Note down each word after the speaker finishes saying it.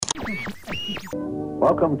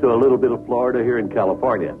Welcome to a little bit of Florida here in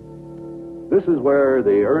California. This is where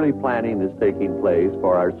the early planning is taking place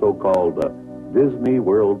for our so-called Disney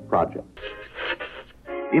World project.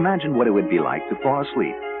 Imagine what it would be like to fall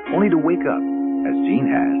asleep, only to wake up, as Gene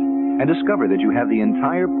has, and discover that you have the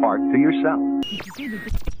entire park to yourself.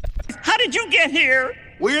 How did you get here?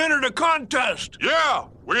 We entered a contest. Yeah,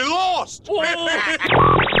 we lost.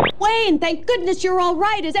 Wayne, thank goodness you're all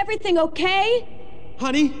right. Is everything okay?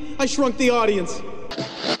 Honey, I shrunk the audience.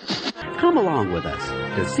 Come along with us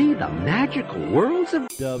to see the magical worlds of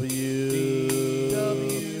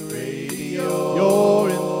WDW Radio, your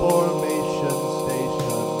information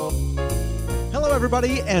station. Hello,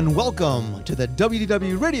 everybody, and welcome to the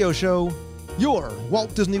WDW Radio Show, your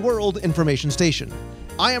Walt Disney World information station.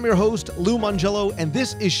 I am your host, Lou Mongello, and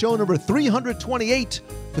this is show number 328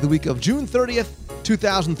 for the week of June 30th,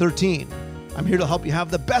 2013. I'm here to help you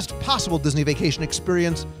have the best possible Disney vacation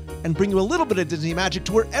experience and bring you a little bit of Disney magic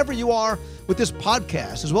to wherever you are with this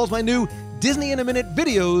podcast, as well as my new Disney in a Minute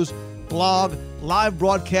videos, blog, live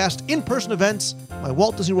broadcast, in-person events, my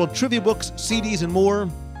Walt Disney World trivia books, CDs, and more.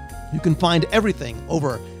 You can find everything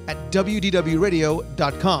over at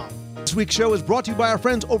WDWRadio.com. This week's show is brought to you by our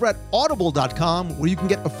friends over at Audible.com, where you can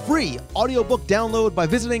get a free audiobook download by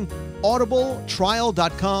visiting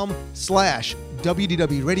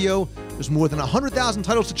audibletrial.com/WDWRadio. There's more than 100,000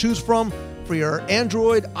 titles to choose from for your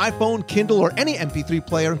Android, iPhone, Kindle, or any MP3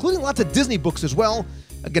 player, including lots of Disney books as well.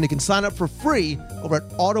 Again, you can sign up for free over at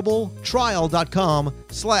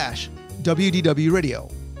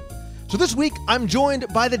audibletrial.com/WDWRadio. So this week, I'm joined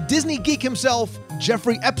by the Disney geek himself,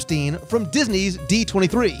 Jeffrey Epstein from Disney's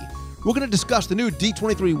D23. We're going to discuss the new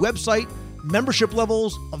D23 website, membership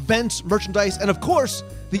levels, events, merchandise, and of course,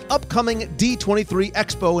 the upcoming D23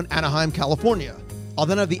 Expo in Anaheim, California. I'll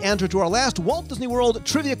then have the answer to our last Walt Disney World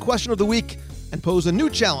trivia question of the week and pose a new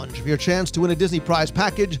challenge for your chance to win a Disney prize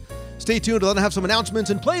package. Stay tuned, I'll then have some announcements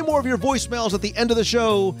and play more of your voicemails at the end of the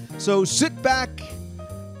show. So sit back,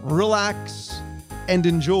 relax, and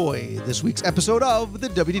enjoy this week's episode of the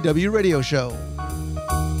WDW Radio Show.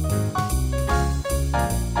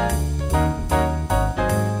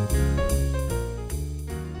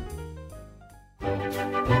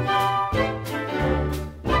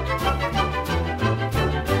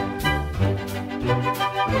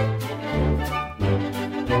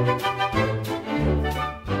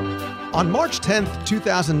 On March 10th,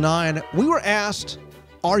 2009, we were asked,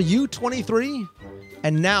 are you 23?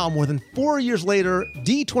 And now, more than 4 years later,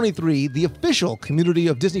 D23, the official community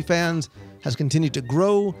of Disney fans, has continued to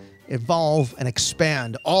grow, evolve, and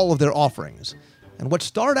expand all of their offerings. And what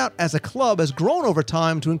started out as a club has grown over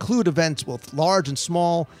time to include events both large and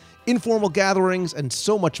small, informal gatherings, and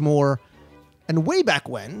so much more. And way back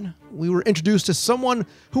when, we were introduced to someone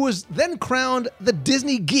who was then crowned the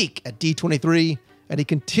Disney Geek at D23, and he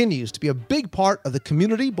continues to be a big part of the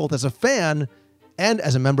community, both as a fan and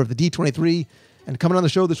as a member of the D23. And coming on the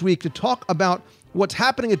show this week to talk about what's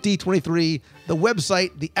happening at D23, the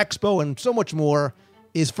website, the expo, and so much more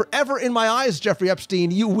is forever in my eyes, Jeffrey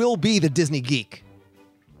Epstein. You will be the Disney Geek.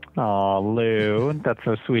 Oh, Lou, that's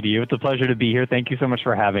so sweet of you. It's a pleasure to be here. Thank you so much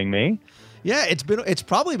for having me. Yeah, it's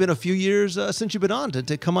probably been a few years since you've been on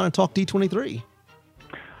to come on and talk D23.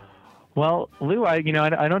 Well, Lou, I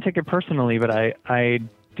don't take it personally, but I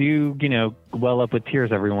do, well up with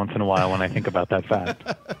tears every once in a while when I think about that fact.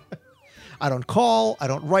 I don't call, I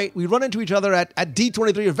don't write. We run into each other at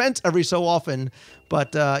D23 events every so often. But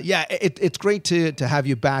it's great to have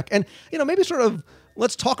you back. And, maybe sort of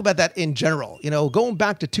let's talk about that in general. Going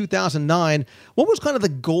back to 2009, what was kind of the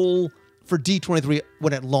goal for D23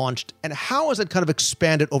 when it launched? And how has it kind of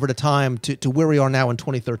expanded over the time to where we are now in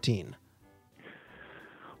 2013?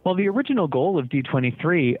 Well, the original goal of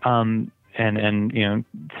D23, and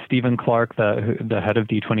Stephen Clark, the head of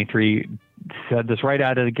D23, said this right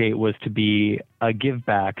out of the gate, was to be a give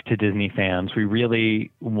back to Disney fans. We really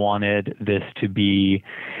wanted this to be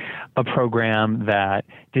a program that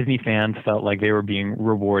Disney fans felt like they were being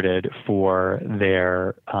rewarded for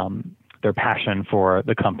their passion for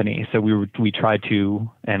the company. So we tried to,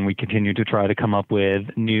 and we continue to try to come up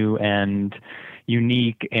with new and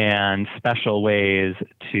unique and special ways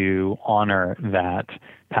to honor that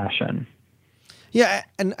passion. Yeah,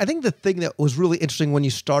 and I think the thing that was really interesting when you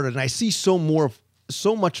started, and I see so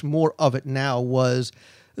much more of it now, was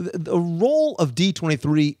the role of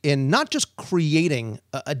D23 in not just creating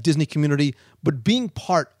a Disney community, but being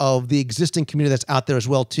part of the existing community that's out there as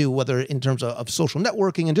well, too, whether in terms of social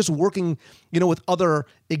networking and just working, with other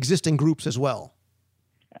existing groups as well.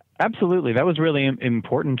 Absolutely. That was really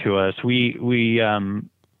important to us. We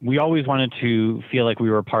we always wanted to feel like we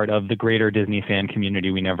were part of the greater Disney fan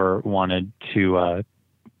community. We never wanted to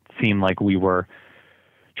seem like we were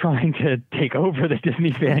trying to take over the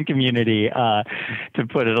Disney fan community, to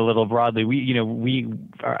put it a little broadly. We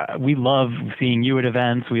love seeing you at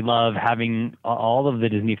events. We love having all of the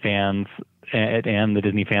Disney fans and the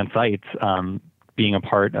Disney fan sites being a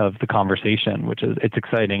part of the conversation, it's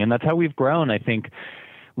exciting. And that's how we've grown, I think,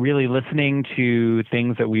 really listening to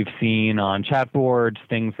things that we've seen on chat boards,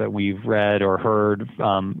 things that we've read or heard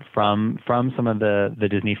from some of the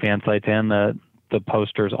Disney fan sites and the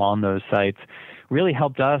posters on those sites really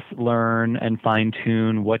helped us learn and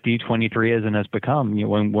fine-tune what D23 is and has become.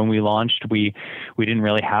 When we launched, we didn't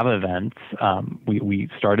really have events. We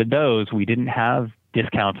started those. We didn't have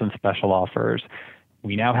discounts and special offers.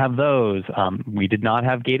 We now have those. We did not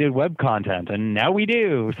have gated web content, and now we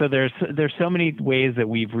do. So there's so many ways that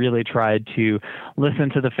we've really tried to listen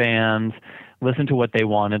to the fans, listen to what they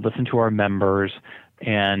wanted, listen to our members,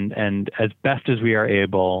 and as best as we are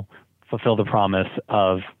able, fulfill the promise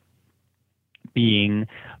of being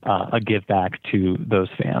a give back to those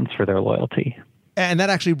fans for their loyalty. And that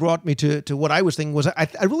actually brought me to what I was thinking was I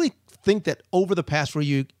really think that over the past 4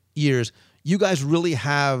 years, you guys really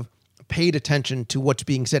have paid attention to what's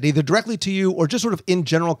being said, either directly to you or just sort of in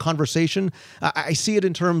general conversation. I see it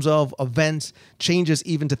in terms of events, changes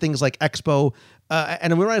even to things like Expo.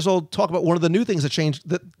 And we might as well talk about one of the new things that changed.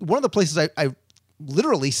 One of the places I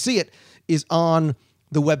literally see it is on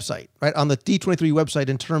the website, right? On the D23 website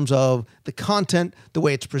in terms of the content, the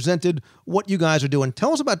way it's presented, what you guys are doing.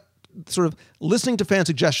 Tell us about sort of listening to fan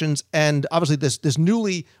suggestions and obviously this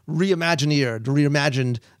newly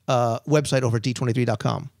reimagined website over at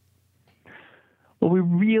D23.com. Well, we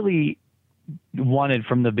really wanted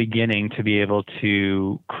from the beginning to be able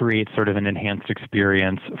to create sort of an enhanced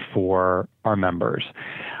experience for our members.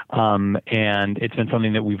 And it's been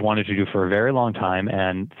something that we've wanted to do for a very long time.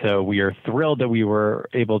 And so we are thrilled that we were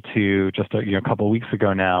able to just a couple of weeks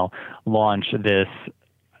ago now launch this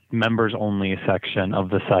members only section of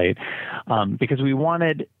the site, because we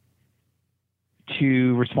wanted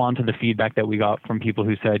to respond to the feedback that we got from people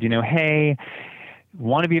who said, hey,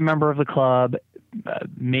 want to be a member of the club.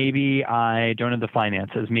 Maybe I don't have the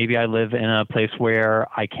finances. Maybe I live in a place where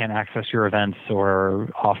I can't access your events or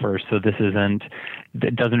offers. So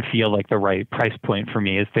it doesn't feel like the right price point for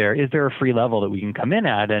me. Is there a free level that we can come in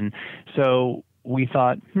at? And so we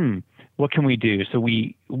thought, what can we do? So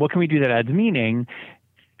what can we do that adds meaning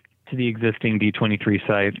to the existing D23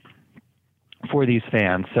 site for these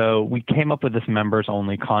fans? So we came up with this members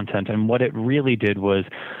only content. And what it really did was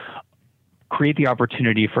create the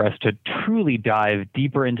opportunity for us to truly dive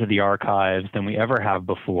deeper into the archives than we ever have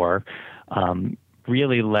before,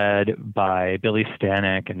 really led by Billy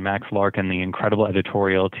Stanek and Max Larkin, the incredible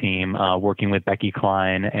editorial team, working with Becky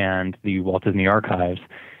Klein and the Walt Disney Archives,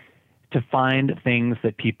 to find things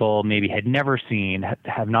that people maybe had never seen,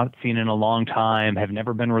 have not seen in a long time, have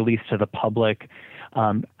never been released to the public.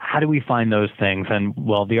 How do we find those things? And,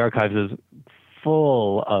 well, the archives is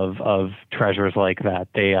full of treasures like that.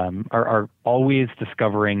 They are always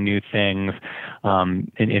discovering new things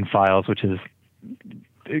in files, which is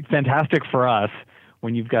fantastic for us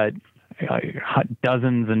when you've got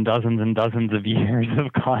dozens and dozens and dozens of years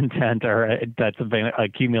of content that's been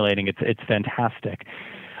accumulating. It's fantastic.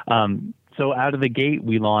 So out of the gate,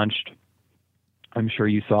 we launched, I'm sure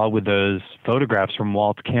you saw, with those photographs from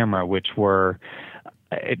Walt's camera, which were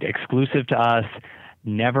exclusive to us,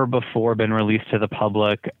 never before been released to the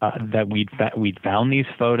public, that we'd found these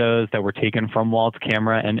photos that were taken from Walt's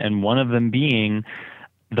camera, and one of them being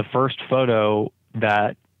the first photo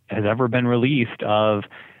that has ever been released of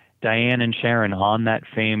Diane and Sharon on that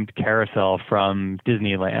famed carousel from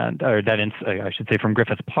Disneyland, or I should say from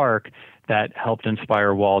Griffith Park, that helped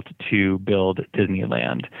inspire Walt to build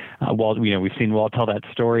Disneyland. Walt, we've seen Walt tell that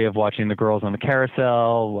story of watching the girls on the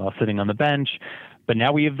carousel while sitting on the bench. But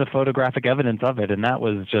now we have the photographic evidence of it, and that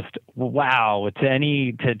was just wow. To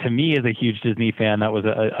me as a huge Disney fan, that was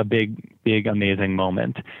a big, amazing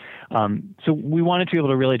moment. So we wanted to be able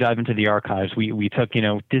to really dive into the archives. We took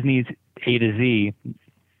Disney A to Z,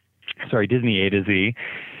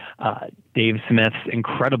 Dave Smith's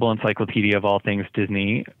incredible encyclopedia of all things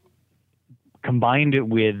Disney, combined it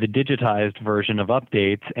with the digitized version of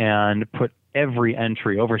updates, and put every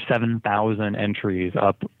entry, over 7,000 entries,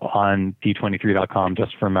 up on D23.com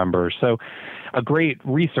just for members. So a great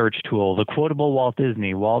research tool, the quotable Walt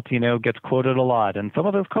Disney. Walt, gets quoted a lot, and some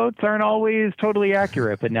of those quotes aren't always totally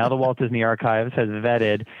accurate, but now the Walt Disney Archives has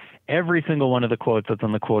vetted every single one of the quotes that's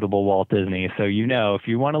on the quotable Walt Disney. So if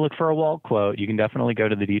you want to look for a Walt quote, you can definitely go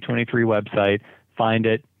to the D23 website, find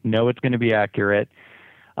it, know it's going to be accurate.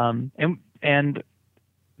 And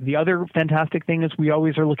the other fantastic thing is we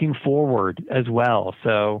always are looking forward as well.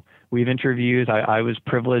 So we've interviewed, I was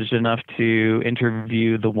privileged enough to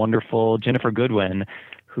interview the wonderful Ginnifer Goodwin,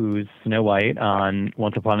 who's Snow White on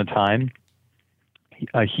Once Upon a Time.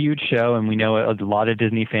 A huge show, and we know a lot of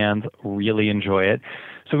Disney fans really enjoy it.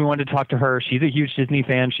 So we wanted to talk to her. She's a huge Disney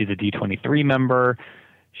fan. She's a D23 member.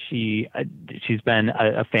 She's been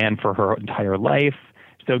a fan for her entire life.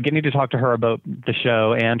 So getting to talk to her about the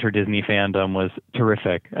show and her Disney fandom was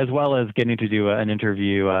terrific, as well as getting to do an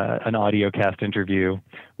interview, an audio cast interview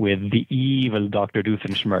with the evil Dr.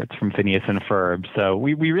 Doofenshmirtz from Phineas and Ferb. So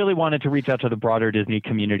we really wanted to reach out to the broader Disney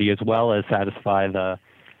community as well as satisfy the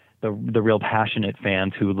real passionate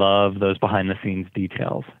fans who love those behind-the-scenes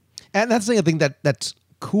details. And that's the thing I think that's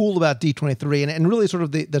cool about D23, and really sort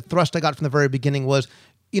of the thrust I got from the very beginning was,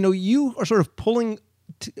 you are sort of pulling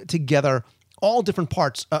together all different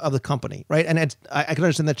parts of the company, right? And I can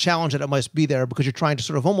understand the challenge that it must be there because you're trying to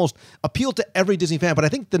sort of almost appeal to every Disney fan. But I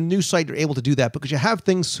think the new site, you're able to do that because you have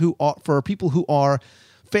things for people who are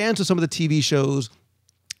fans of some of the TV shows,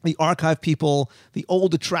 the archive people, the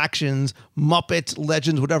old attractions, Muppets,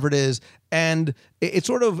 Legends, whatever it is. And it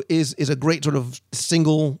sort of is a great sort of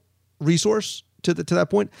single resource to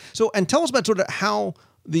that point. So, and tell us about sort of how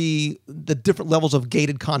the different levels of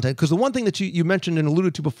gated content, because the one thing that you mentioned and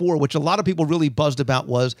alluded to before, which a lot of people really buzzed about,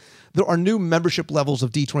 was there are new membership levels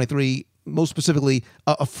of D23, most specifically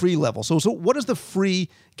a free level. So what does the free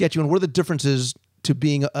get you, and what are the differences to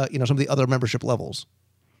being some of the other membership levels?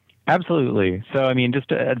 Absolutely. So, I mean, just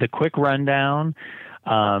the quick rundown,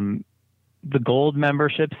 the gold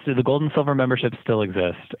memberships, the gold and silver memberships still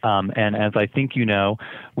exist. And as I think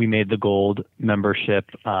we made the gold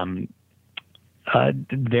membership,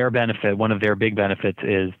 their benefit, one of their big benefits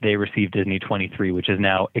is they receive Disney 23, which is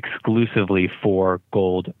now exclusively for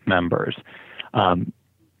gold members. I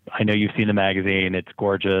know you've seen the magazine. It's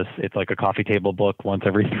gorgeous. It's like a coffee table book once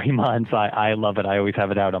every 3 months. I love it. I always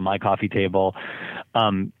have it out on my coffee table.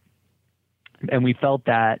 And we felt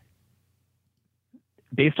that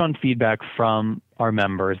based on feedback from our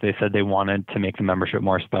members, they said they wanted to make the membership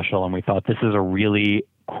more special. And we thought this is a really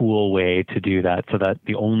cool way to do that, so that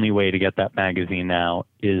the only way to get that magazine now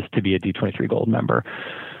is to be a D23 Gold member.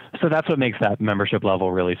 So that's what makes that membership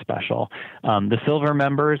level really special. The silver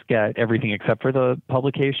members get everything except for the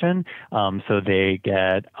publication. So they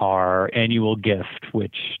get our annual gift,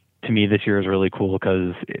 which to me this year is really cool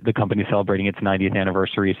because the company's celebrating its 90th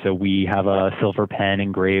anniversary. So we have a silver pen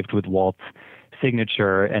engraved with Walt's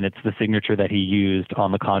signature, and it's the signature that he used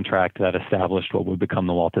on the contract that established what would become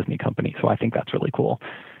the Walt Disney Company. So I think that's really cool.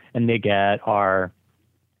 And they get our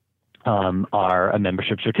a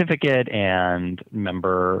membership certificate and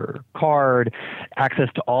member card, access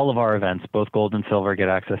to all of our events. Both gold and silver get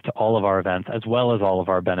access to all of our events, as well as all of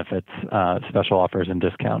our benefits, special offers and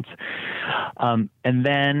discounts. And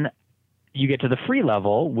then you get to the free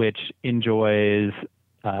level, which enjoys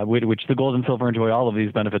which the gold and silver enjoy all of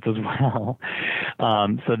these benefits as well.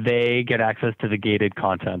 So they get access to the gated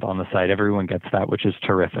content on the site. Everyone gets that, which is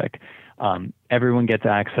terrific. Everyone gets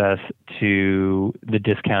access to the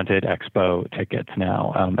discounted expo tickets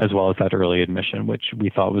now, as well as that early admission, which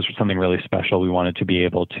we thought was something really special we wanted to be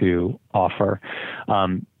able to offer.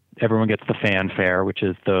 Everyone gets the fanfare, which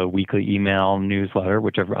is the weekly email newsletter,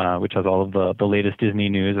 which has all of the latest Disney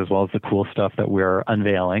news, as well as the cool stuff that we're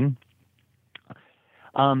unveiling.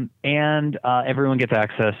 And everyone gets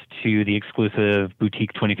access to the exclusive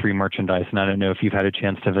Boutique 23 merchandise. And I don't know if you've had a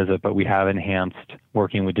chance to visit, but we have enhanced,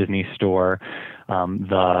 working with Disney Store,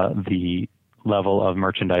 the level of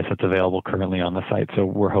merchandise that's available currently on the site. So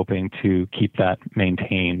we're hoping to keep that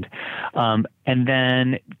maintained. And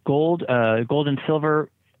then gold and silver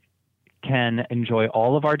can enjoy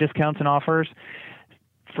all of our discounts and offers.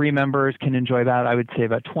 Free members can enjoy about, I would say,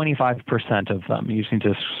 about 25% of them. You just need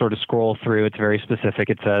to sort of scroll through. It's very specific.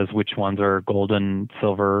 It says which ones are gold and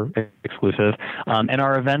silver exclusive. And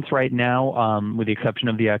our events right now, with the exception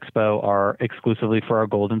of the expo, are exclusively for our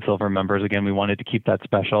gold and silver members. Again, we wanted to keep that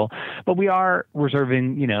special. But we are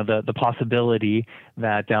reserving, the possibility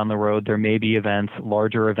that down the road there may be events,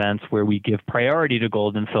 larger events, where we give priority to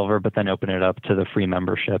gold and silver, but then open it up to the free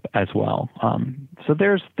membership as well. So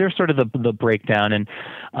there's sort of the breakdown. And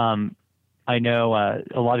I know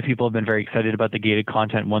a lot of people have been very excited about the gated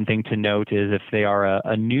content. One thing to note is if they are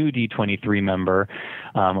a new D23 member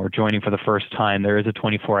or joining for the first time, there is a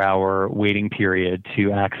 24-hour waiting period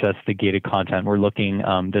to access the gated content. We're looking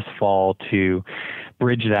this fall to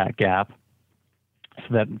bridge that gap.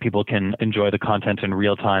 so that people can enjoy the content in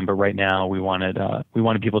real time. But right now, we wanted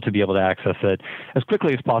people to be able to access it as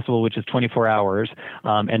quickly as possible, which is 24 hours,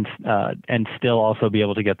 and still also be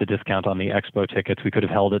able to get the discount on the expo tickets. We could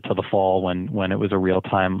have held it till the fall when it was a real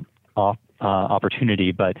time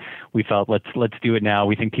opportunity, but we felt let's do it now.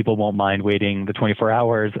 We think people won't mind waiting the 24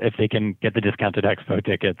 hours if they can get the discounted expo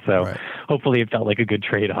tickets. So hopefully, it felt like a good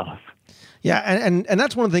trade-off. Yeah, and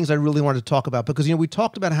that's one of the things I really wanted to talk about, because we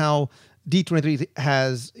talked about how D23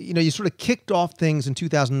 has, you sort of kicked off things in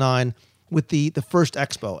 2009 with the first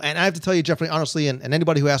expo. And I have to tell you, Jeffrey, honestly, and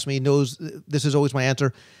anybody who asks me knows this is always my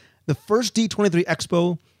answer. The first D23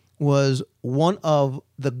 expo was one of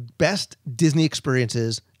the best Disney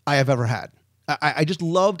experiences I have ever had. I just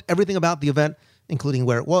loved everything about the event, including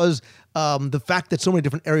where it was, the fact that so many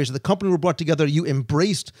different areas of the company were brought together. You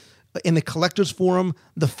embraced in the collectors forum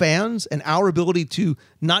the fans and our ability to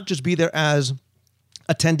not just be there as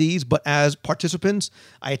attendees, but as participants.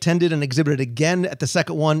 I attended and exhibited again at the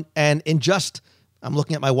second one, and in just, I'm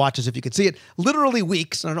looking at my watch as if you could see it, literally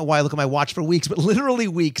weeks, I don't know why I look at my watch for weeks, but literally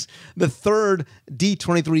weeks, the third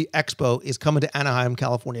D23 Expo is coming to Anaheim,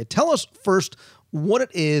 California. Tell us first what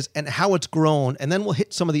it is and how it's grown, and then we'll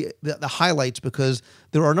hit some of the highlights, because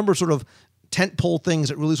there are a number of sort of tentpole things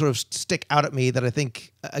that really sort of stick out at me that I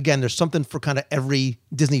think, again, there's something for kind of every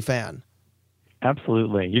Disney fan.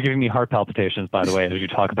 Absolutely. You're giving me heart palpitations, by the way, as you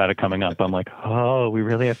talk about it coming up. I'm like, oh, we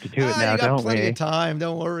really have to do it now, don't we? Plenty of time.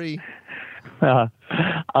 Don't worry. Gosh,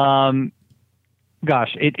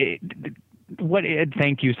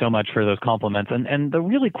 thank you so much for those compliments. And the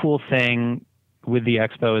really cool thing with the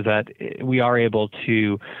expo is that we are able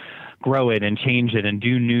to grow it and change it and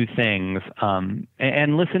do new things,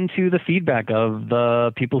 and listen to the feedback of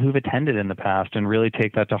the people who've attended in the past and really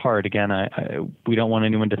take that to heart. Again, we don't want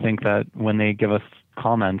anyone to think that when they give us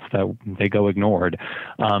comments that they go ignored.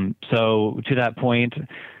 So to that point,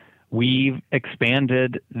 we've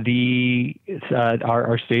expanded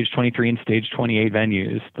our Stage 23 and Stage 28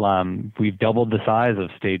 venues. We've doubled the size of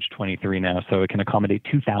Stage 23 now, so it can accommodate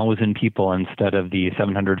 2,000 people instead of the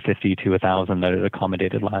 750 to 1,000 that it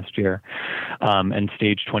accommodated last year. And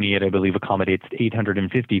Stage 28, I believe, accommodates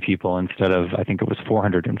 850 people instead of, I think it was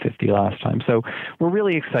 450 last time. So we're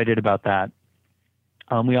really excited about that.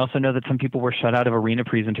 We also know that some people were shut out of arena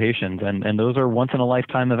presentations, and those are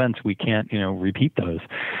once-in-a-lifetime events. We can't, repeat those.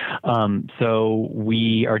 So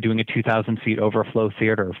we are doing a 2,000-seat overflow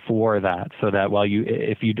theater for that, so that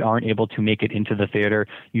if you aren't able to make it into the theater,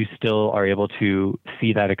 you still are able to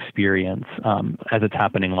see that experience as it's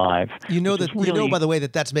happening live. By the way,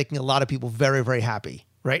 that's making a lot of people very, very happy,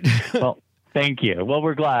 right? Well, thank you. Well,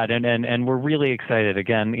 we're glad, and we're really excited.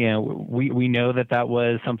 Again, we know that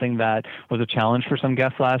was something that was a challenge for some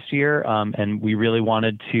guests last year, and we really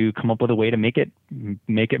wanted to come up with a way to make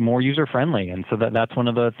it more user friendly. And so that's one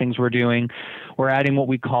of the things we're doing. We're adding what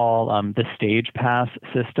we call the Stage Pass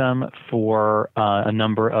system for a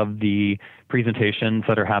number of the presentations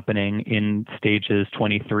that are happening in stages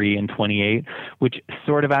 23 and 28, which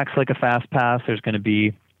sort of acts like a fast pass. There's going to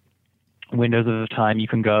be windows of time you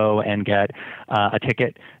can go and get a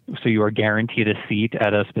ticket, so you are guaranteed a seat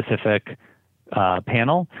at a specific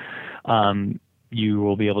panel. You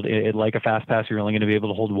will be able to, like a fast pass, you're only going to be able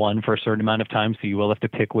to hold one for a certain amount of time, so you will have to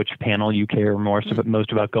pick which panel you care most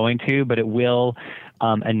about going to, but it will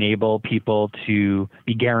enable people to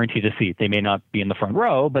be guaranteed a seat. They may not be in the front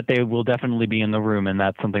row, but they will definitely be in the room, and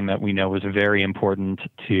that's something that we know was very important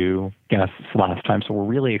to guests last time, so we're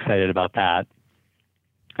really excited about that.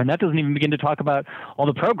 And that doesn't even begin to talk about all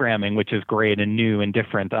the programming, which is great and new and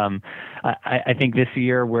different. I think this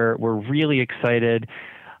year we're really excited.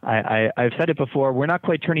 I've said it before, we're not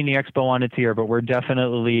quite turning the expo on its ear, but we're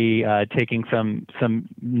definitely taking some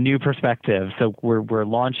new perspectives. So we're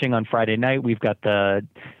launching on Friday night. We've got the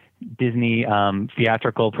Disney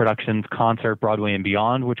theatrical productions concert, Broadway and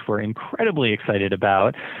Beyond, which we're incredibly excited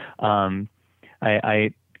about.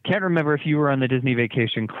 I can't remember if you were on the Disney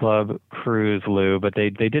Vacation Club cruise, Lou, but they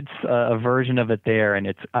did a version of it there,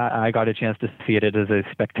 and I got a chance to see it. It is a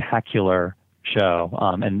spectacular show,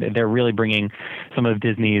 and they're really bringing some of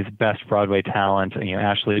Disney's best Broadway talent.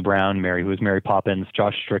 Ashley Brown, who was Mary Poppins,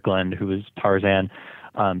 Josh Strickland, who was Tarzan,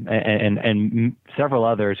 and several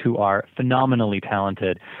others who are phenomenally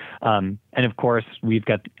talented. And of course, we've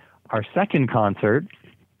got our second concert,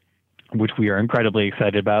 which we are incredibly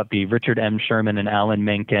excited about, the Richard M. Sherman and Alan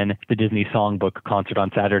Menken, the Disney Songbook concert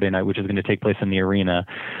on Saturday night, which is going to take place in the arena,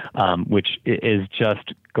 which is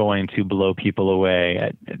just going to blow people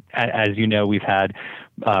away. As you know, we've had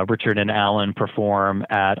Richard and Alan perform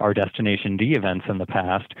at our Destination D events in the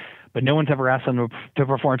past, but no one's ever asked them to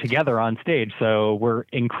perform together on stage. So we're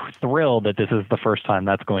thrilled that this is the first time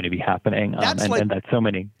that's going to be happening. And that's so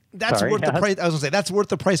many. That's worth the price. I was gonna say that's worth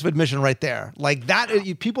the price of admission right there. Like that,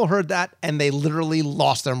 people heard that and they literally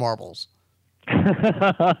lost their marbles. It's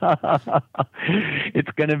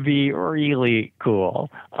going to be really cool.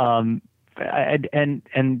 And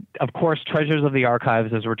of course, Treasures of the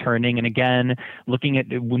Archives is returning, and again, looking at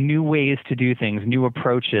new ways to do things, new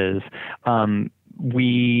approaches.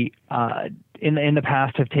 We in the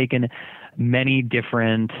past have taken many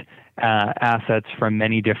different assets from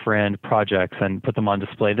many different projects and put them on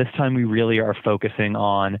display. This time, we really are focusing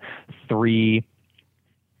on three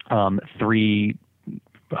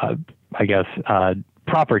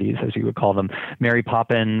properties, as you would call them: Mary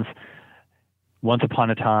Poppins, Once Upon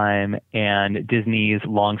a Time, and Disney's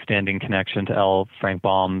longstanding connection to L. Frank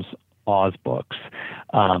Baum's Oz books,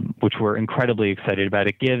 which we're incredibly excited about.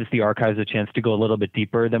 It gives the archives a chance to go a little bit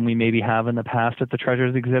deeper than we maybe have in the past at the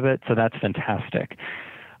Treasures exhibit, so that's fantastic.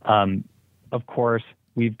 Of course,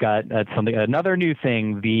 we've got another new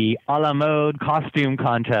thing, the a la mode costume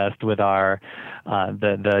contest with our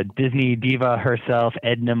the Disney diva herself,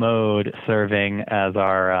 Edna Mode, serving as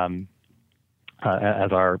our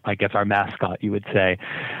I guess our mascot, you would say,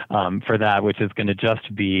 for that, which is going to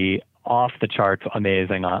just be off the charts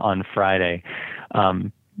amazing on Friday.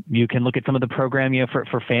 You can look at some of the programming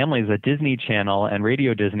for families that Disney Channel and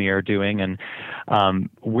Radio Disney are doing, and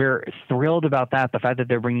we're thrilled about that. The fact that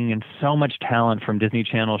they're bringing in so much talent from Disney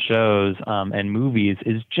Channel shows and movies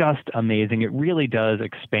is just amazing. It really does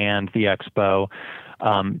expand the expo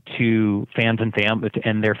to fans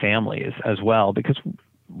and their families as well, because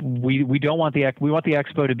we don't want the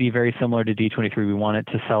expo to be very similar to D23. We want it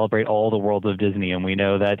to celebrate all the worlds of Disney, and we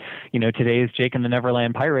know that today's Jake and the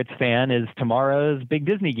Neverland Pirates fan is tomorrow's big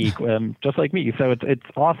Disney geek, just like me. So it's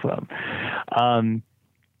awesome.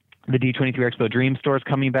 The D23 Expo Dream Store is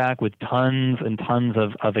coming back with tons and tons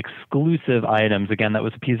of exclusive items. Again, that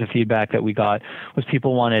was a piece of feedback that we got, was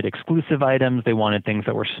people wanted exclusive items. They wanted things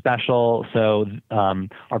that were special. So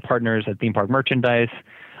our partners at Theme Park Merchandise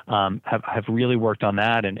have really worked on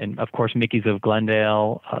that. And of course, Mickey's of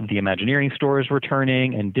Glendale, the Imagineering store is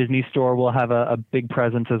returning, and Disney Store will have a big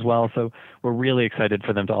presence as well. So we're really excited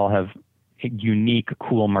for them to all have unique,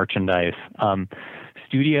 cool merchandise.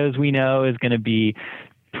 Studios, we know, is going to be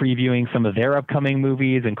previewing some of their upcoming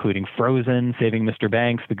movies, including Frozen, Saving Mr.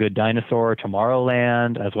 Banks, The Good Dinosaur,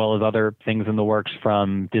 Tomorrowland, as well as other things in the works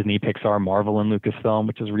from Disney, Pixar, Marvel, and Lucasfilm,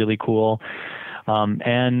 which is really cool.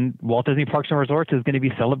 And Walt Disney Parks and Resorts is going to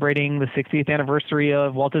be celebrating the 60th anniversary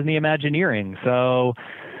of Walt Disney Imagineering. So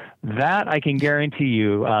that I can guarantee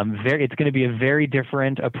you, it's going to be a very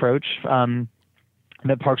different approach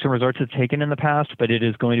that Parks and Resorts has taken in the past, but it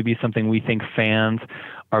is going to be something we think fans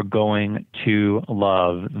are going to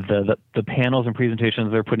love. The panels and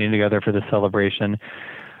presentations they're putting together for the celebration,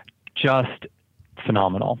 just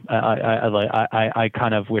phenomenal. I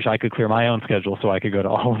kind of wish I could clear my own schedule so I could go to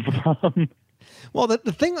all of them. Well, the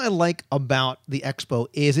thing I like about the expo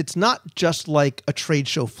is it's not just like a trade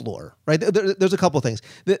show floor, right? There's a couple of things.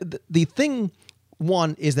 The thing,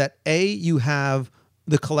 one, is that you have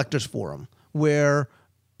the collectors forum, where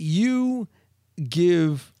you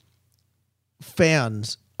give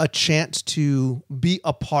fans a chance to be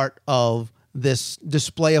a part of this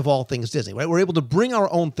display of all things Disney, right? We're able to bring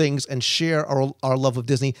our own things and share our love of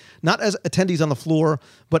Disney, not as attendees on the floor,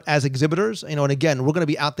 but as exhibitors. And again, we're going to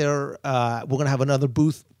be out there. We're going to have another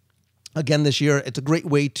booth again this year. It's a great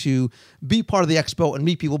way to be part of the expo and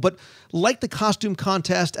meet people. But like the costume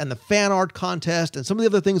contest and the fan art contest and some of the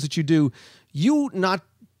other things that you do, you not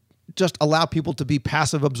just allow people to be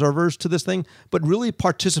passive observers to this thing, but really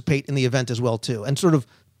participate in the event as well too, and sort of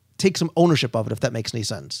take some ownership of it, if that makes any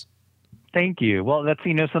sense. Thank you. Well, that's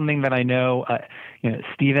something that I know.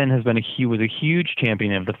 Stephen was a huge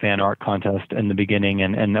champion of the fan art contest in the beginning,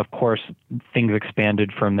 and of course things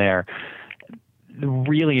expanded from there.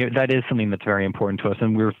 Really, that is something that's very important to us,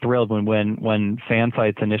 and we were thrilled when fan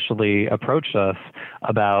sites initially approached us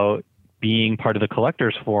about being part of the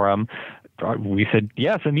collectors forum. We said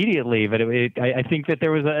yes immediately, but I think that there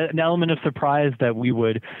was an element of surprise that we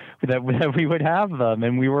would have them,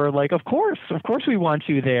 and we were like, of course we want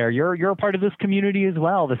you there. You're a part of this community as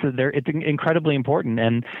well. It's incredibly important,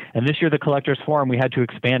 and this year the Collectors Forum, we had to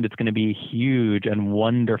expand. It's going to be huge and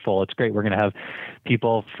wonderful. It's great. We're going to have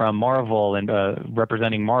people from Marvel and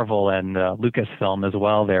representing Marvel and Lucasfilm as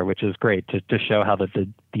well there, which is great to show how the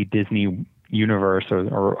Disney universe,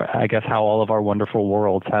 or I guess how all of our wonderful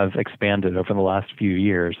worlds have expanded over the last few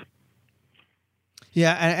years.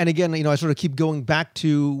 Yeah, and again, I sort of keep going back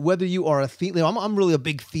to whether you are a theme. I'm really a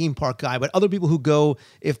big theme park guy, but other people who go,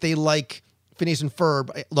 if they like Phineas and Ferb,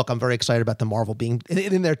 look, I'm very excited about the Marvel being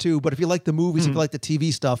in there too. But if you like the movies, if you like the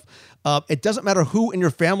TV stuff, it doesn't matter who in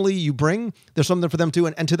your family you bring. There's something for them too.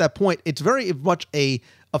 And to that point, it's very much a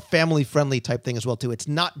family-friendly type thing as well too. It's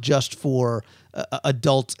not just for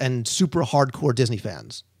adults and super hardcore Disney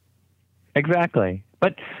fans. Exactly.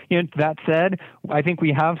 But that said, I think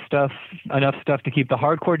we have enough stuff to keep the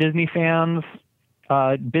hardcore Disney fans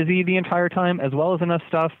busy the entire time, as well as enough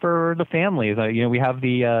stuff for the families. We have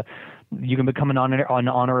you can become an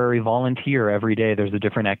honorary volunteer every day. There's a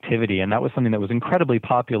different activity, and that was something that was incredibly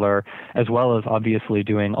popular, as well as obviously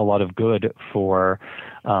doing a lot of good for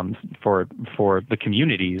the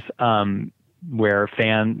communities. Where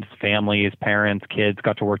families, parents, kids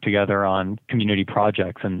got to work together on community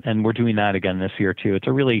projects. And we're doing that again this year, too. It's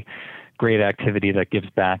a really great activity that gives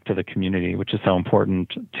back to the community, which is so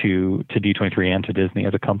important to D23 and to Disney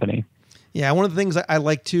as a company. Yeah, one of the things I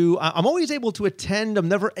like to, I'm always able to attend, I'm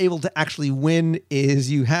never able to actually win, is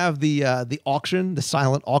you have the auction, the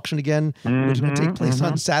silent auction again, which is going to take place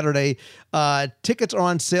on Saturday. Tickets are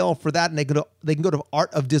on sale for that, and they can go to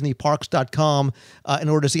artofdisneyparks.com in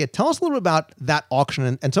order to see it. Tell us a little bit about that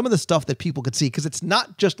auction and some of the stuff that people could see, because it's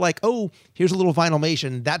not just like, oh, here's a little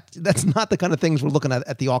Vinylmation. That's not the kind of things we're looking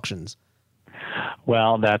at the auctions.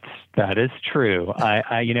 Well, that is true.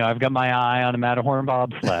 I've got my eye on a Matterhorn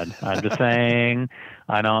bobsled. I'm just saying,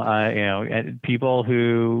 people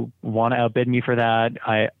who want to outbid me for that,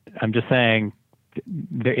 I'm just saying,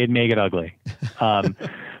 it may get ugly.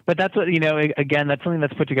 But that's what, again, that's something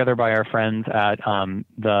that's put together by our friends at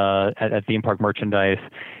Theme Park Merchandise.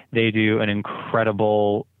 They do an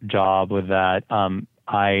incredible job with that.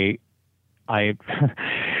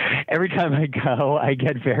 Every time I go, I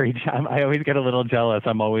I always get a little jealous.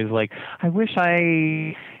 I'm always like, I wish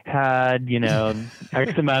I had,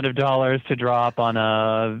 X amount of dollars to drop on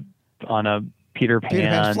a Peter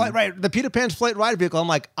Pan flight ride. The Peter Pan's flight ride vehicle. I'm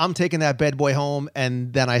like, I'm taking that bad boy home.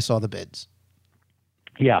 And then I saw the bids.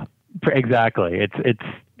 Yeah, exactly. It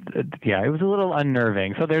was a little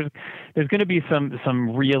unnerving. So there's going to be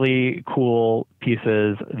some really cool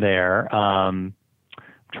pieces there. Trying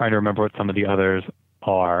to remember what some of the others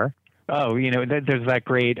are. Oh, there's that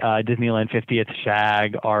great Disneyland 50th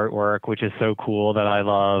Shag artwork, which is so cool that I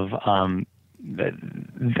love.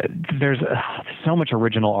 There's so much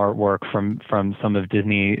original artwork from some of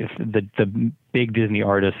Disney, the big Disney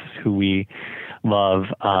artists who we love.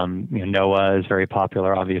 Noah is very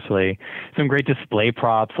popular, obviously. Some great display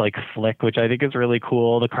props like Flick, which I think is really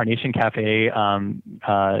cool. The Carnation Cafe,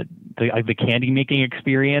 the candy making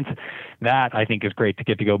experience, that I think is great to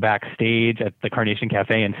get to go backstage at the Carnation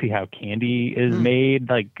Cafe and see how candy is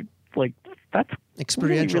made. Like that's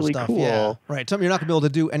experiential really stuff. Cool. Yeah. Right. Something you're not gonna be able to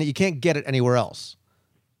do, and you can't get it anywhere else.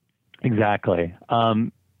 Exactly.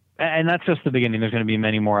 And that's just the beginning. There's going to be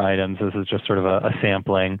many more items. This is just sort of a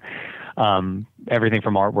sampling. Everything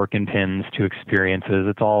from artwork and pins to experiences.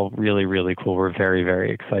 It's all really, really cool. We're very,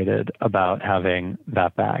 very excited about having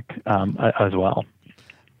that back as well.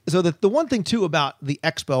 So the one thing too about the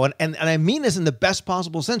expo, and I mean this in the best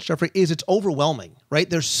possible sense, Jeffrey, is it's overwhelming, right?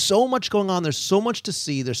 There's so much going on. There's so much to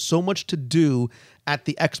see. There's so much to do at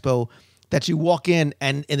the expo that you walk in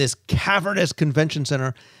and in this cavernous convention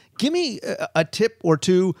center. Give me a tip or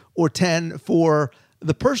 2 or 10 for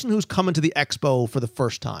the person who's coming to the expo for the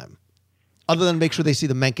first time, other than make sure they see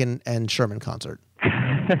the Menken and Sherman concert.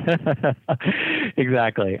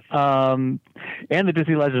 Exactly. And the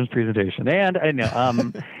Disney Legends presentation. And I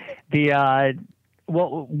know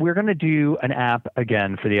we're going to do an app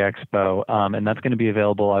again for the expo, and that's going to be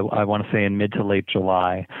available, I want to say, in mid to late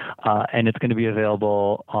July. And it's going to be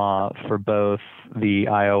available for both the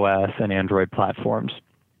iOS and Android platforms.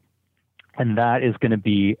 And that is going to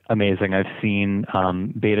be amazing. I've seen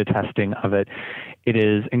beta testing of it. It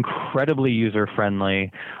is incredibly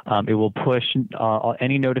user-friendly. It will push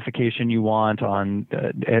any notification you want on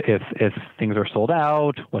if things are sold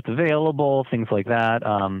out, what's available, things like that.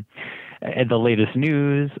 And the latest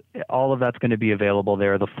news, all of that's going to be available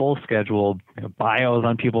there. The full schedule, bios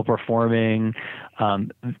on people performing.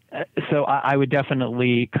 So I would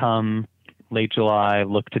definitely come late July,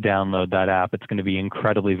 look to download that app. It's going to be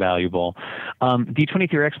incredibly valuable.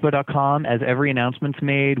 D23expo.com, as every announcement's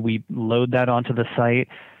made, we load that onto the site.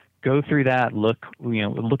 Go through that, look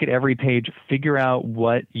at every page, figure out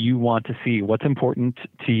what you want to see, what's important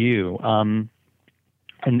to you, and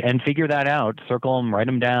figure that out. Circle them, write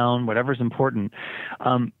them down, whatever's important.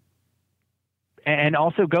 and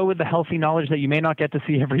also go with the healthy knowledge that you may not get to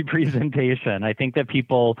see every presentation. I think that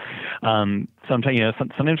people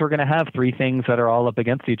sometimes we're going to have three things that are all up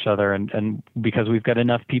against each other, and because we've got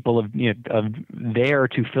enough people of there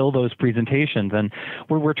to fill those presentations, and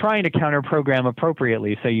we're trying to counter program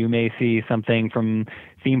appropriately. So you may see something from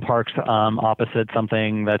theme parks opposite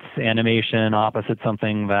something that's animation, opposite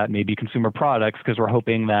something that may be consumer products, because we're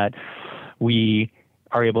hoping that we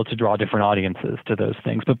are able to draw different audiences to those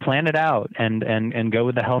things. But plan it out and go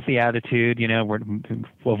with the healthy attitude, of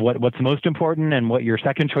what's most important and what your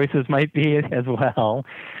second choices might be as well.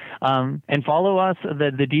 And follow us,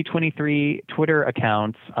 the D23 Twitter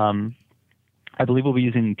accounts. I believe we'll be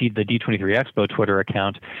using the D23 Expo Twitter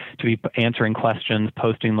account to be answering questions,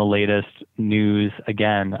 posting the latest news.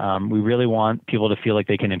 Again, we really want people to feel like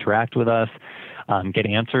they can interact with us, get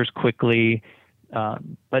answers quickly.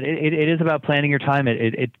 But it is about planning your time.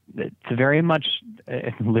 It's very much,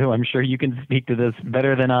 Lou, I'm sure you can speak to this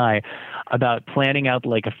better than I, about planning out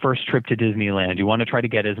like a first trip to Disneyland. You want to try to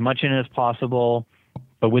get as much in as possible,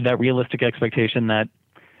 but with that realistic expectation that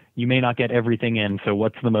you may not get everything in. So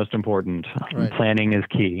what's the most important? Right. Planning is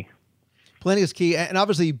key. Planning is key. And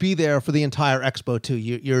obviously be there for the entire expo too.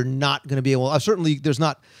 You're not going to be able, certainly there's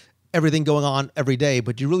not everything going on every day,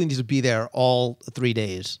 but you really need to be there all 3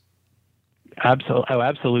 days. Absolutely. Oh,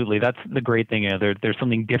 absolutely. That's the great thing. There's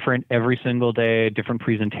something different every single day, different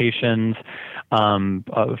presentations.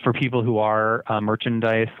 For people who are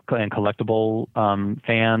merchandise and collectible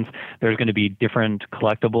fans, there's going to be different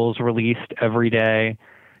collectibles released every day.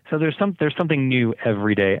 So there's something new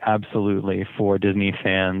every day, absolutely, for Disney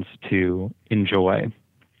fans to enjoy.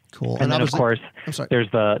 Cool. And then, of course, there's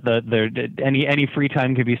any free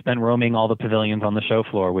time could be spent roaming all the pavilions on the show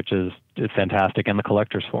floor, which is fantastic, and the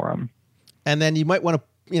collectors forum. And then you might want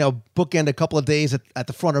to, bookend a couple of days at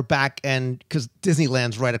the front or back, and because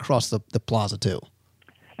Disneyland's right across the plaza too.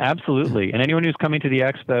 Absolutely, and anyone who's coming to the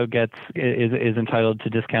expo is entitled to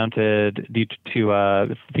discounted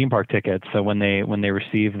theme park tickets. So when they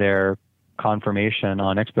receive their confirmation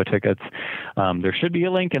on expo tickets, there should be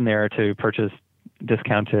a link in there to purchase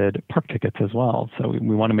discounted park tickets as well. So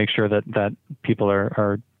we want to make sure that people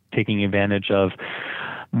are taking advantage of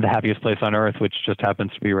the happiest place on earth, which just happens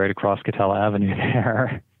to be right across Catella Avenue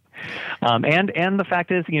there. And the fact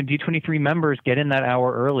is, D23 members get in that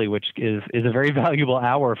hour early, which is a very valuable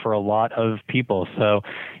hour for a lot of people. So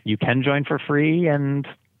you can join for free and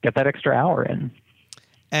get that extra hour in.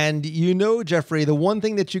 And Jeffrey, the one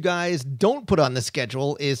thing that you guys don't put on the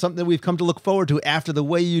schedule is something that we've come to look forward to after the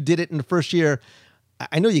way you did it in the first year.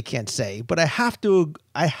 I know you can't say, but I have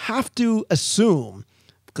to assume,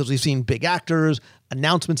 because we've seen big actors,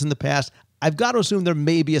 announcements in the past, I've got to assume there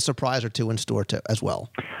may be a surprise or two in store too, as well.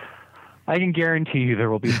 I can guarantee you there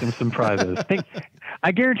will be some surprises.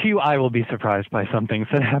 I guarantee you I will be surprised by some things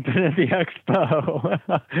that happen at the expo.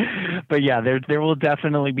 But yeah, there will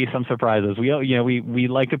definitely be some surprises. We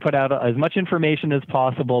like to put out as much information as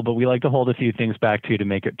possible, but we like to hold a few things back too to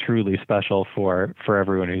make it truly special for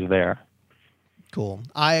everyone who's there. Cool.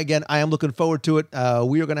 I am looking forward to it.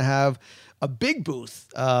 We are going to have a big booth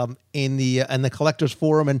in the collectors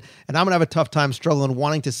forum, and I'm going to have a tough time struggling,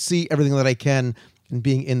 wanting to see everything that I can and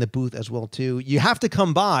being in the booth as well too. You have to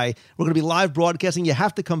come by. We're going to be live broadcasting. You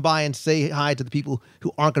have to come by and say hi to the people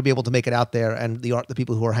who aren't going to be able to make it out there, and the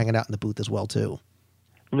people who are hanging out in the booth as well too.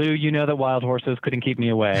 Lou, you know that wild horses couldn't keep me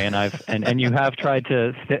away, and and you have tried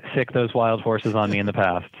to sick those wild horses on me in the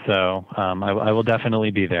past. So I will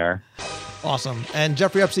definitely be there. Awesome. And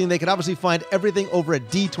Jeffrey Epstein, they can obviously find everything over at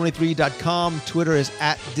D23.com. Twitter is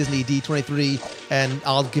at DisneyD23. And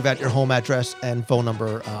I'll give out your home address and phone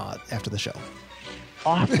number after the show.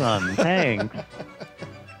 Awesome. Thanks. All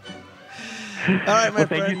right, my friend.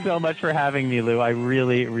 Thank you so much for having me, Lou. I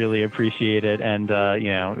really, really appreciate it. And,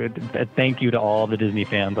 thank you to all the Disney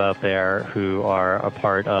fans out there who are a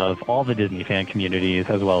part of all the Disney fan communities,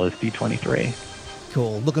 as well as D23.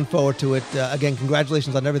 Cool. Looking forward to it. Again,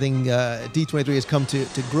 congratulations on everything D23 has come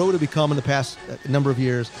to grow to become in the past number of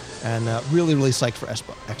years, and really, really psyched for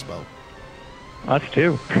Expo. Us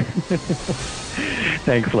too.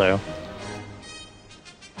 Thanks, Lou.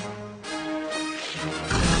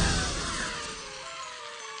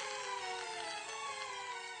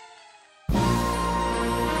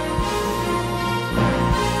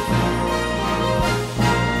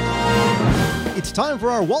 It's time for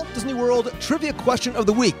our Walt Disney World Trivia Question of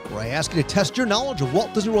the Week, where I ask you to test your knowledge of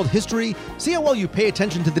Walt Disney World history, see how well you pay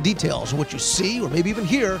attention to the details of what you see or maybe even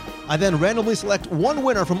hear. I then randomly select one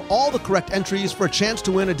winner from all the correct entries for a chance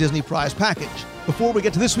to win a Disney prize package. Before we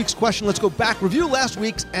get to this week's question, let's go back, review last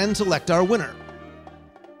week's, and select our winner.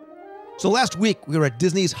 So last week, we were at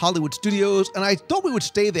Disney's Hollywood Studios, and I thought we would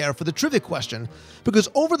stay there for the trivia question, because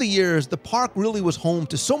over the years, the park really was home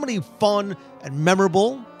to so many fun and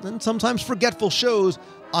memorable, and sometimes forgetful shows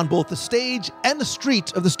on both the stage and the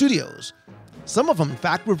streets of the studios. Some of them, in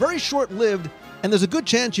fact, were very short-lived, and there's a good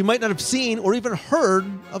chance you might not have seen or even heard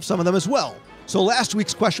of some of them as well. So last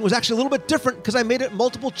week's question was actually a little bit different because I made it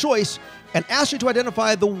multiple choice and asked you to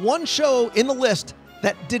identify the one show in the list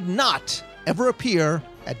that did not ever appear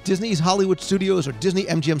at Disney's Hollywood Studios or Disney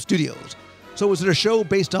MGM Studios. So was it a show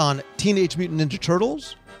based on Teenage Mutant Ninja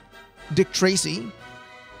Turtles, Dick Tracy,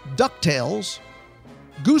 DuckTales,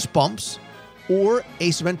 Goosebumps, or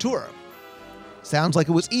Ace Ventura? Sounds like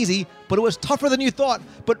it was easy, but it was tougher than you thought.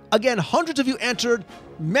 But again, hundreds of you answered,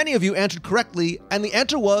 many of you answered correctly, and the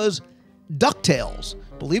answer was DuckTales.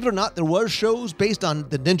 Believe it or not, there were shows based on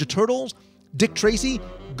the Ninja Turtles, Dick Tracy,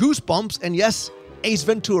 Goosebumps, and yes, Ace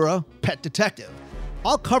Ventura, Pet Detective.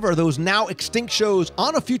 I'll cover those now extinct shows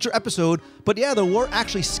on a future episode, but yeah, there were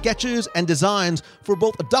actually sketches and designs for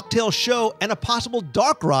both a DuckTales show and a possible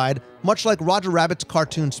dark ride, much like Roger Rabbit's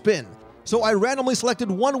cartoon Spin. So I randomly selected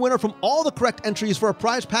one winner from all the correct entries for a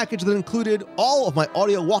prize package that included all of my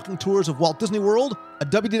audio walking tours of Walt Disney World, a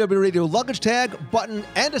WDW radio luggage tag, button,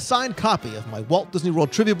 and a signed copy of my Walt Disney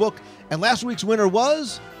World trivia book. And last week's winner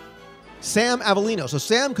was Sam Avellino. So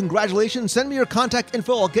Sam, congratulations. Send me your contact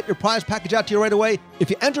info. I'll get your prize package out to you right away.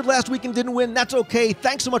 If you entered last week and didn't win, that's okay.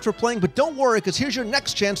 Thanks so much for playing, but don't worry, because here's your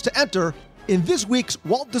next chance to enter in this week's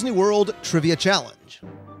Walt Disney World Trivia Challenge.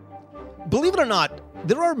 Believe it or not,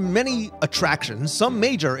 there are many attractions, some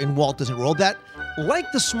major in Walt Disney World, that, like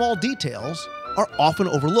the small details, are often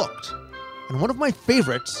overlooked. And one of my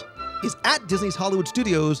favorites is at Disney's Hollywood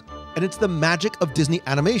Studios, and it's the magic of Disney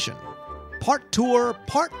animation. Part tour,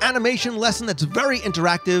 part animation lesson that's very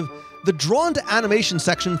interactive. The Drawn to Animation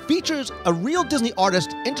section features a real Disney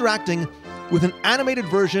artist interacting with an animated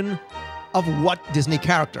version of what Disney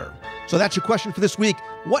character? So that's your question for this week.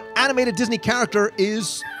 What animated Disney character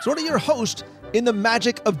is sort of your host in the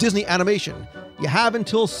magic of Disney animation? You have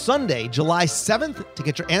until Sunday, July 7th, to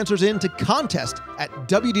get your answers in to contest at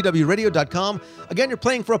WDWradio.com. Again, you're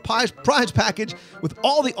playing for a prize package with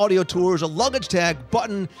all the audio tours, a luggage tag,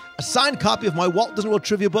 button, a signed copy of my Walt Disney World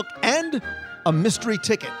trivia book, and a mystery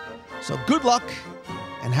ticket. So good luck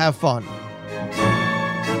and have fun.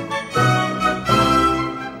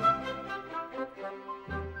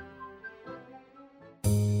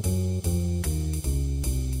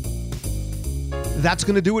 That's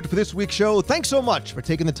going to do it for this week's show. Thanks so much for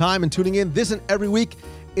taking the time and tuning in this and every week.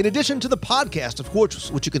 In addition to the podcast, of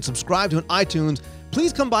course, which you can subscribe to on iTunes,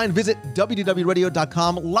 please come by and visit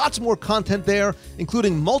WDWradio.com. Lots more content there,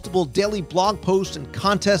 including multiple daily blog posts and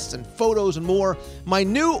contests and photos and more. My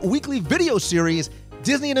new weekly video series,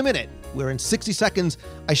 Disney in a Minute, where in 60 seconds,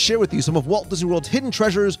 I share with you some of Walt Disney World's hidden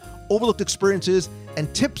treasures, overlooked experiences,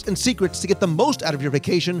 and tips and secrets to get the most out of your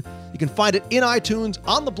vacation. You can find it in iTunes,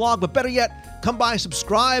 on the blog, but better yet, come by,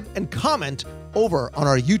 subscribe, and comment over on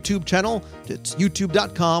our YouTube channel. It's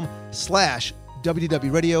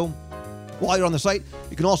youtube.com/WDWRadio. While you're on the site,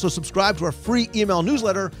 you can also subscribe to our free email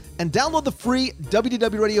newsletter and download the free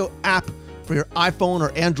WDW Radio app for your iPhone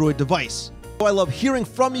or Android device. I love hearing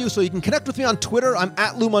from you, so you can connect with me on Twitter. I'm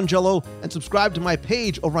at Lou Mongello, and subscribe to my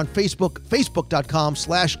page over on Facebook,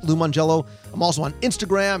 facebook.com/Lou Mongello. I'm also on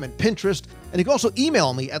Instagram and Pinterest, and you can also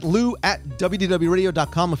email me at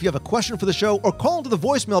lou@WDWradio.com if you have a question for the show, or call into the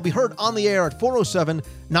voicemail, be heard on the air at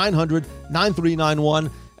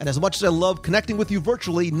 407-900-9391. And as much as I love connecting with you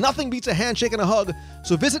virtually, nothing beats a handshake and a hug.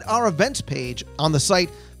 So visit our events page on the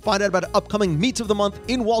site. Find out about upcoming Meets of the Month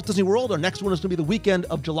in Walt Disney World. Our next one is going to be the weekend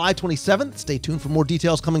of July 27th. Stay tuned for more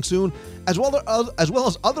details coming soon, as well as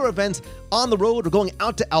other events on the road. We're going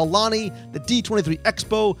out to Aulani, the D23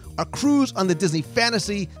 Expo, our cruise on the Disney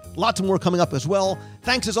Fantasy. Lots more coming up as well.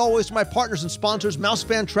 Thanks as always to my partners and sponsors,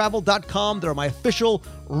 MouseFanTravel.com. They're my official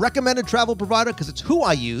recommended travel provider because it's who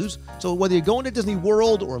I use. So whether you're going to Disney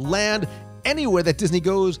World or land, anywhere that Disney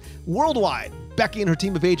goes worldwide, Becky and her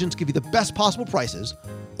team of agents give you the best possible prices,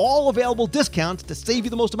 all available discounts to save you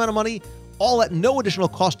the most amount of money, all at no additional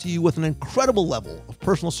cost to you with an incredible level of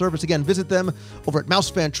personal service. Again, visit them over at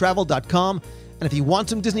MouseFanTravel.com. And if you want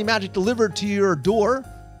some Disney magic delivered to your door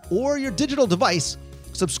or your digital device,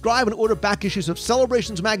 subscribe and order back issues of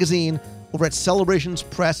Celebrations Magazine over at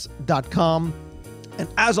CelebrationsPress.com. And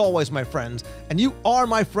as always, my friends, and you are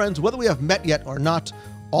my friends, whether we have met yet or not,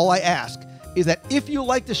 all I ask is that if you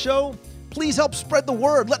like the show, please help spread the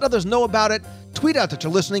word. Let others know about it. Tweet out that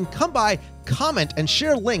you're listening. Come by, comment, and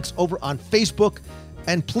share links over on Facebook.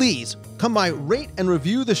 And please, come by, rate and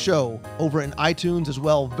review the show over in iTunes as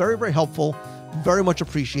well. Very, very helpful Very much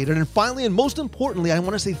appreciated. And finally, and most importantly, I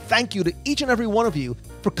want to say thank you to each and every one of you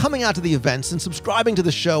for coming out to the events and subscribing to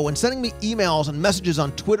the show and sending me emails and messages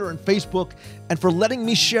on Twitter and Facebook, and for letting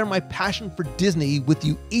me share my passion for Disney with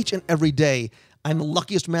you each and every day. I'm the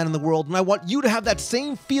luckiest man in the world, and I want you to have that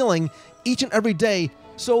same feeling each and every day.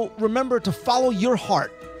 So remember to follow your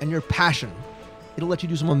heart and your passion. It'll let you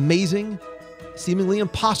do some amazing, seemingly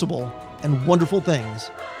impossible, and wonderful things.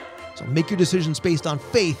 So make your decisions based on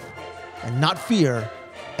faith and not fear,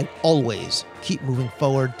 and always keep moving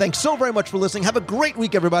forward. Thanks so very much for listening. Have a great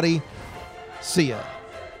week, everybody. See ya.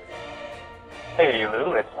 Hey,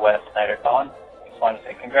 Lou, it's Wes Snyder calling. Just wanted to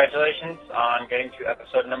say congratulations on getting to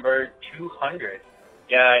episode number 200.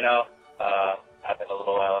 Yeah, I know. Happened a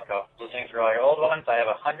little while ago. Listening through all your old ones, I have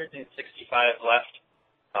 165 left,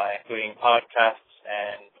 including podcasts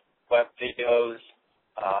and web videos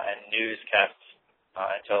and newscasts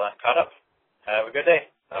until I'm caught up. Have a good day.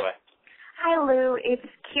 Bye-bye. Hi, Lou. It's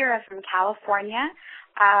Kira from California.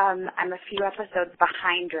 I'm a few episodes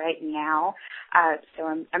behind right now, so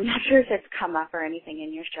I'm not sure if it's come up or anything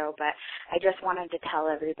in your show, but I just wanted to tell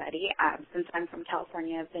everybody, since I'm from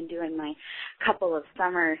California, I've been doing my couple of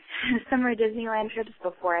summer Disneyland trips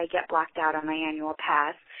before I get blocked out on my annual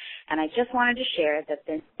pass, and I just wanted to share that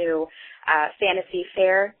the new Fantasy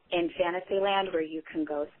Fair in Fantasyland, where you can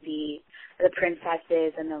go see the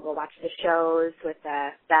princesses and then go watch the shows with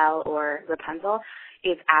Belle or Rapunzel,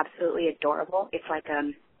 is absolutely adorable. It's like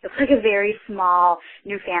a very small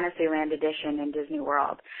new Fantasyland edition in Disney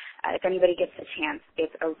World. If anybody gets a chance,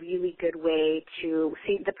 it's a really good way to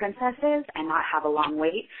see the princesses and not have a long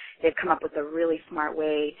wait. They've come up with a really smart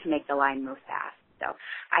way to make the line move fast. So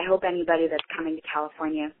I hope anybody that's coming to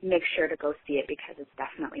California makes sure to go see it, because it's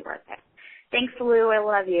definitely worth it. Thanks, Lou. I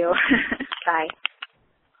love you. Bye.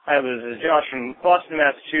 Hi, Lou. This is Josh from Boston,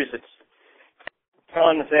 Massachusetts.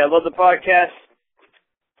 Calling to say I love the podcast.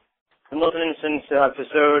 Been listening since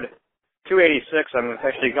episode 286. I've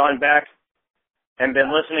actually gone back and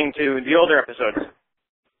been listening to the older episodes.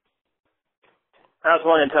 I just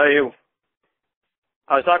wanted to tell you,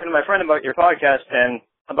 I was talking to my friend about your podcast and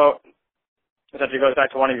about, it actually goes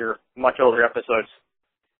back to one of your much older episodes.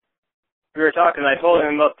 We were talking, and I told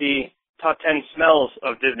him about the top 10 smells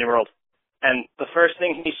of Disney World. And the first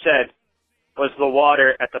thing he said was the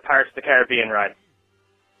water at the Pirates of the Caribbean ride.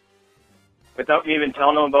 Without me even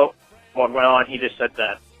telling him about what went on, he just said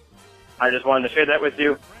that. I just wanted to share that with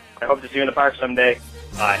you. I hope to see you in the park someday.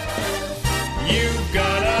 Bye. You've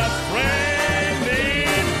got a friend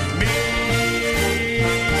in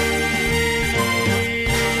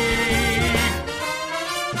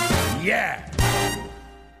me. Yeah.